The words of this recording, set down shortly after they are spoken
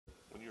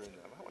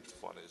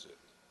is it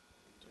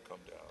to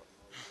come down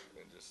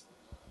and just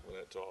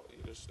when it's all you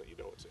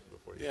know it's in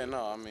before you Yeah, get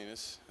no, it? I mean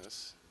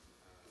that's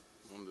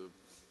one of the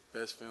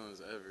best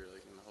feelings ever,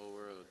 like in the whole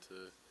world,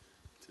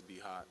 to be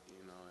hot,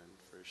 and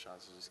for your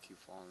shots to just keep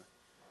falling.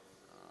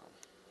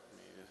 I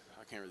mean,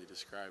 I can't really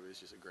describe it. It's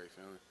just a great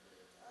feeling.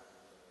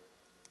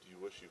 Do you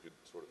wish you could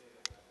sort of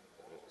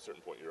at a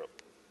certain point you're up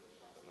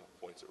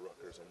points at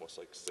Rutgers, almost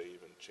like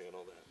save and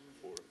channel that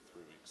for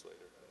 3 weeks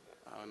later?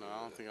 I don't know. I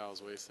don't think I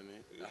was wasting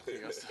it. I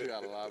think I still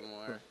got a lot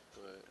more,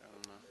 but I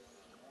don't know.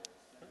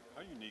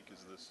 How unique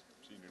is this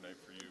senior night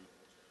for you,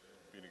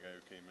 being a guy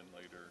who came in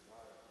later,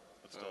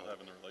 but still Uh,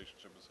 having a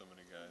relationship with so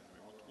many guys? I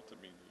mean, what's it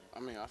mean to you? I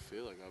mean, I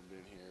feel like I've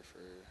been here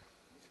for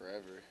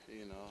forever.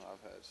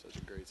 I've had such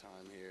a great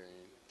time here,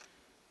 and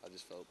I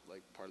just felt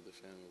like part of the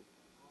family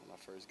when I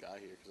first got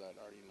here because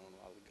I'd already known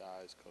a lot of the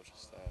guys, coaching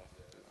staff.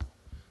 I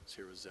was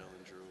here with Zell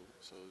and Drew,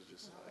 so it was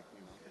just like.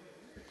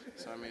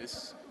 So I mean,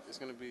 it's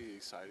gonna be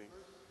exciting,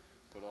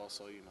 but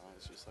also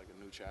it's just like a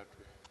new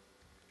chapter,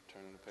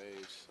 turning the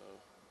page. So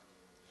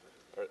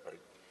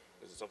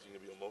Is it something to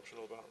be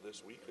emotional about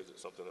this week? Is it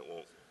something that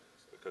won't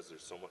because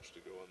there's so much to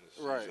go on this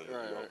right, season that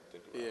right, you right. don't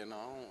think about? Yeah, no,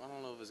 I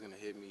don't know if it's gonna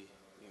hit me,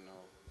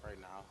 right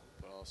now,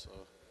 but also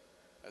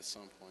at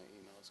some point,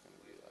 it's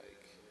gonna be like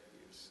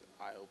it's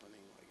eye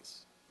opening, like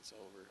it's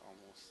over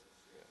almost,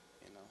 Yeah.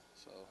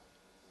 So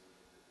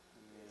I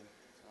mean,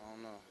 I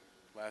don't know.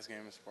 Last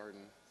game in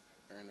Spartan,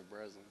 they're in the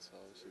Breslin, so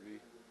it should be.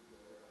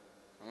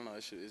 I don't know.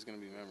 It's gonna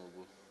be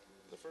memorable.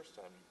 The first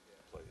time you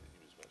played,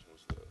 you just mentioned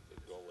was the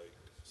Gull Lake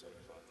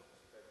semifinal.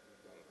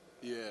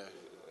 Yeah,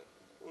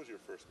 What was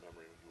your first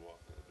memory when you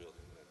walked in the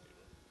building then? Do you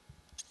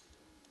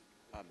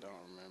remember? I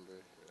don't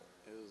remember.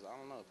 It was I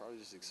don't know.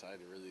 Probably just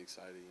excited, really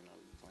excited, to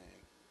be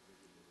playing,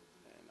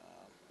 and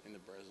in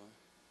the Breslin,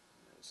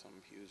 it was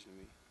something huge to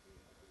me.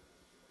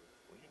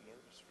 Were you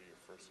nervous for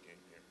your first game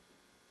here?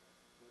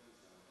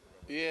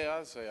 Yeah,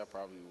 I'd say I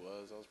probably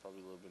was. I was probably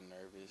a little bit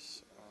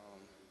nervous,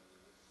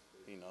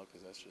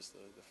 because that's just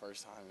the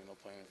first time,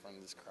 playing in front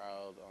of this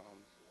crowd,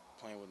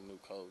 playing with a new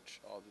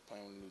coach,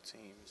 playing with a new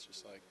team. It's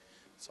just like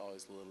it's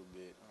always a little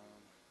bit,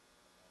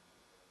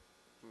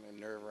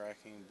 nerve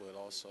wracking, but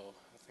also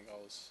I think I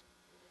was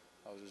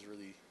just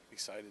really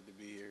excited to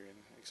be here and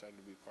excited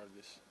to be part of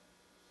this.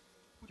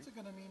 What's it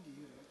going to mean to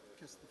you to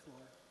kiss the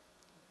floor?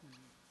 When you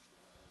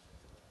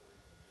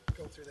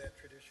go through that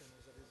tradition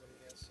as everybody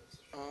has since.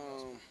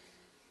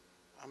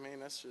 I mean,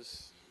 that's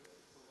just.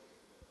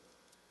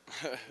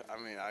 I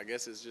mean, I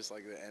guess it's just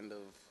like the end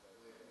of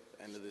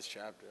this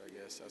chapter. I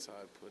guess that's how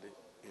I put it.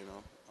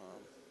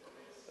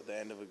 At the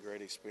end of a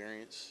great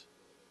experience.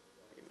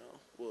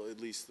 Well, at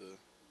least the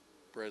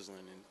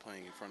Breslin and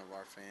playing in front of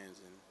our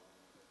fans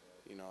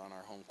and on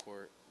our home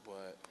court.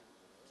 But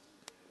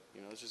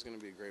it's just going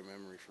to be a great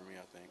memory for me,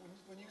 I think.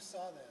 When you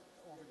saw that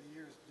over the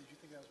years, did you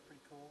think that was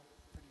pretty cool,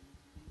 pretty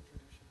neat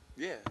tradition?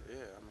 Yeah,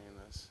 yeah. I mean,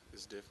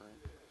 it's different.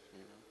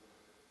 You know,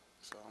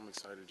 so I'm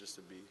excited just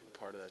to be a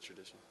part of that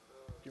tradition.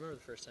 Do you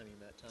remember the first time you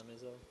met Tom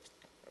Izzo?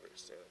 I already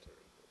said it.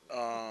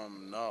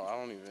 No, I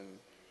don't even.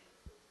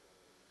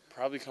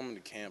 Probably coming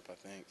to camp, I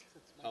think.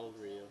 How old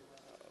were you?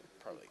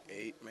 Probably like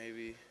 8,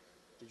 maybe.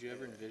 Did you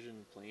ever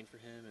envision playing for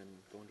him and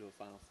going to a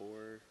Final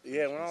Four?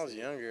 Yeah, when I was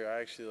younger,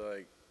 I actually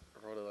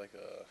wrote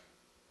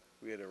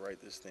we had to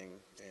write this thing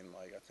in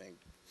I think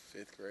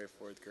 5th grade,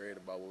 4th grade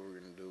about what we were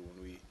gonna do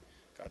when we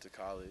got to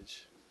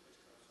college,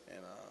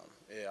 and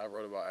yeah, I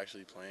wrote about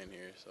actually playing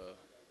here, so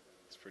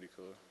it's pretty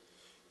cool.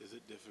 Is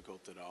it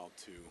difficult at all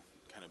to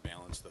kind of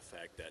balance the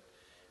fact that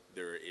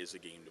there is a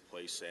game to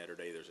play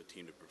Saturday, there's a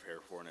team to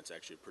prepare for, and it's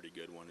actually a pretty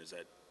good one? Is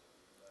that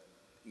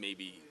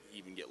maybe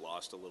even get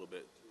lost a little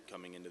bit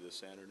coming into this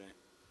Saturday?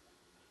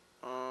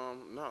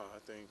 No, I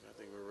think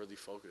we're really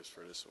focused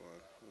for this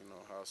one.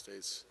 Ohio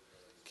State's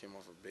came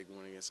off a big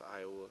win against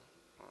Iowa.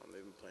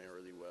 They've been playing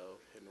really well,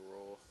 hitting the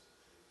roll,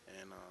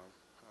 and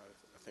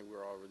I think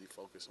we're all really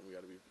focused, and we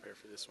got to be prepared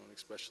for this one,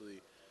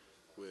 especially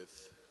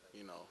with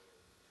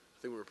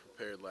I think we were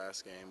prepared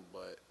last game,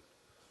 but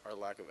our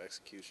lack of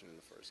execution in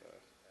the first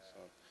half. So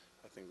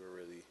I think we're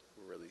really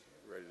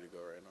ready to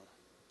go right now.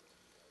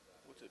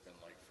 What's it been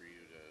like for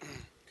you to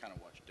kind of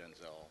watch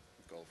Denzel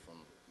go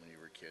from when you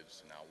were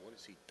kids to now? What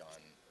has he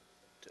done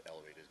to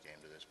elevate his game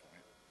to this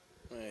point?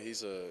 Man,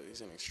 he's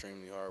an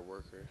extremely hard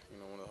worker.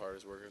 One of the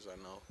hardest workers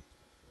I know.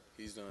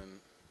 He's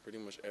done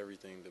pretty much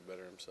everything to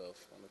better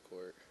himself on the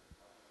court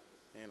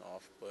and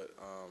off. But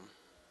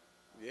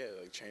yeah,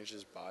 changed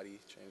his body,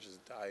 changed his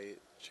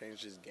diet,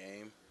 changed his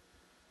game.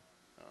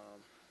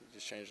 He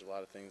just changed a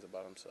lot of things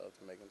about himself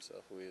to make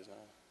himself who he is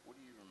now. What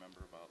do you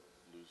remember about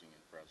losing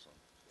in Breslin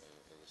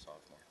as a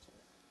sophomore?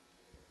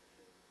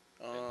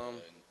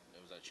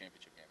 It was that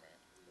championship game, right?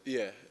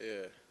 Yeah,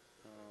 yeah.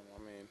 I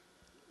mean,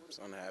 I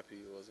was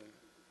unhappy.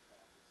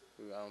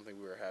 I don't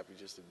think we were happy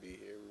just to be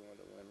here. We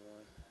wanted to win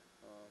one,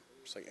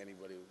 just like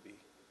anybody would be.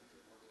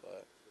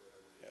 But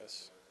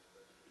yes,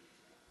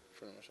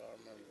 pretty much all I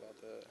remember about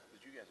that.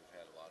 Because you guys have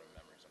had a lot of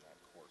memories on that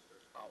court.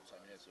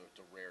 Outside, I mean, it's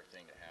a rare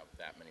thing to have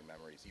that many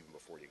memories even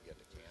before you get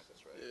to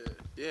campus, right?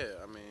 Yeah.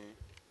 I mean,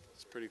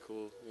 it's pretty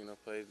cool. You know,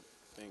 played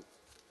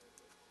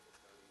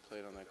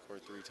on that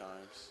court 3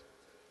 times.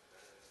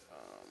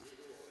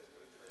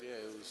 Yeah,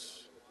 it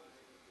was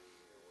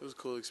a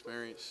cool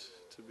experience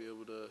to be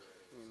able to,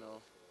 you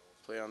know,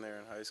 play on there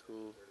in high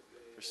school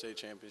for state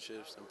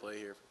championships and play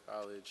here for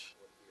college.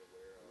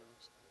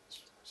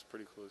 It's a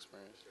pretty cool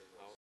experience.